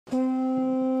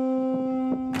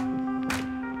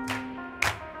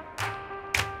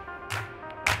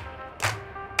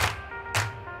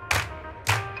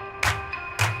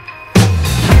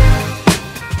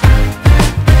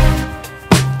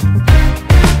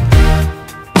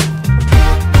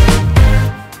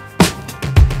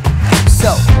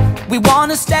We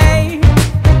wanna stay,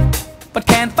 but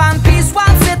can't find peace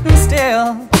while sitting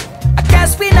still. I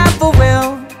guess we never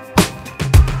will.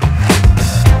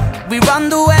 We run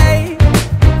away,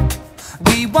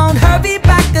 we won't hurry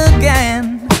back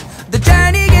again. The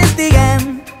journey is the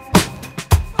end.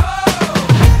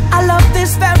 I love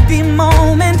this very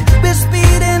moment. We're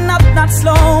speeding up, not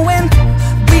slowing.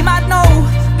 We might know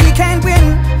we can't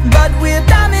win, but we're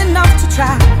dumb enough to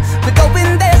try. We're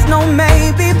going, there's no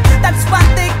maybe. That's why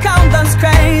they call us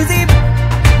crazy.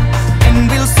 And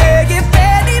we'll say if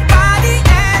anybody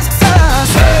asks us,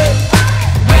 hey,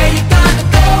 where you gonna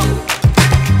go?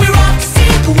 We're off to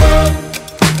see the world.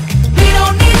 We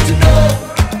don't need to know.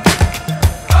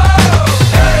 Oh,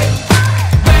 hey,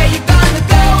 where you gonna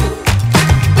go?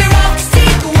 We're off to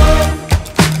see the world.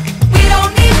 We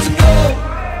don't need to know.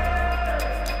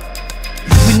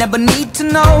 We never need to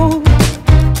know.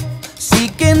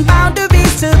 Seeking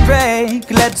boundaries to break.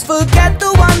 Let's forget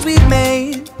the ones we've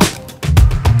made.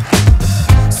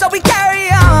 So we carry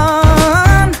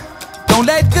on. Don't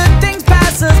let good things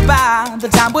pass us by. The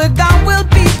time we're gone will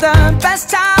be the best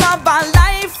time of our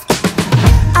life.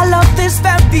 I love this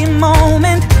very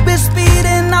moment. We're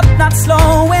speeding up, not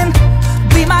slowing.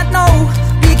 We might know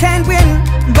we can't win,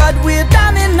 but we're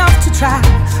dumb enough to try.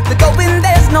 The going,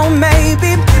 there's no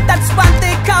maybe. That's why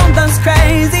they call us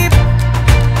crazy.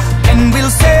 And we'll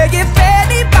say if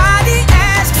anybody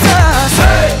asks us,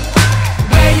 hey,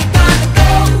 where you gonna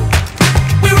go?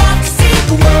 We're off to see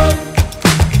the world.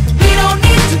 We don't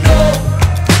need to know.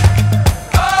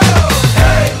 Oh,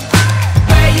 hey,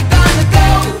 where you gonna go?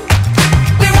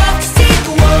 We're off to see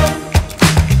the world.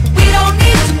 We don't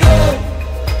need to know.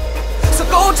 So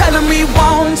go tell them we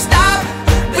won't stop.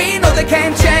 We know they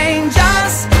can't change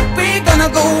us. We're gonna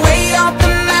go way off the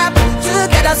map to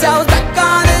get ourselves back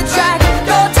on the track.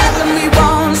 Go tell them we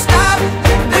won't stop.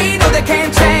 We know they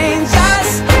can't change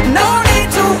us. No need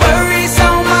to worry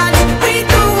so much. We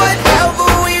do whatever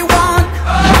we want.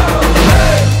 Oh,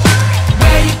 hey,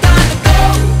 where you gonna go?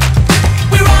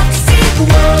 We're off to see the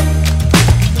world.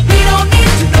 We don't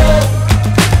need to know.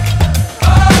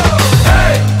 Oh,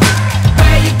 hey,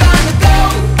 where you gonna go?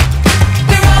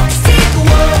 We're off to see the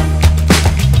world.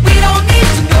 We don't need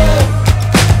to know.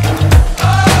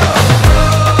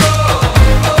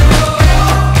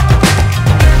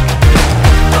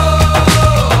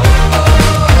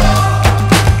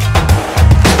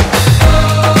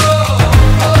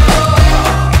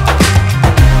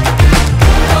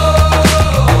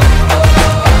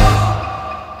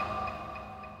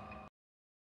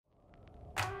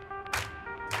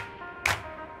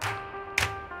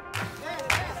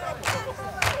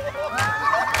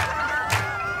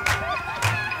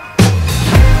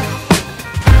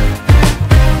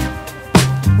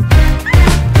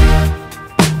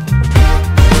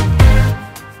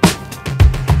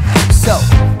 So,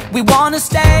 we wanna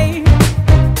stay,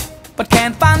 but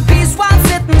can't find peace while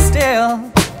sitting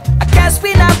still. I guess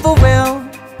we never will.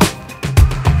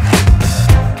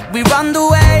 We run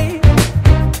away,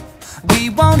 we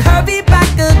won't hurry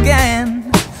back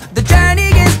again. The journey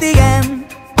is the end.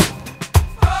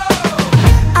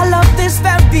 I love this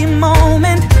very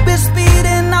moment. We're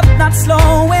speeding up, not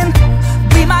slowing.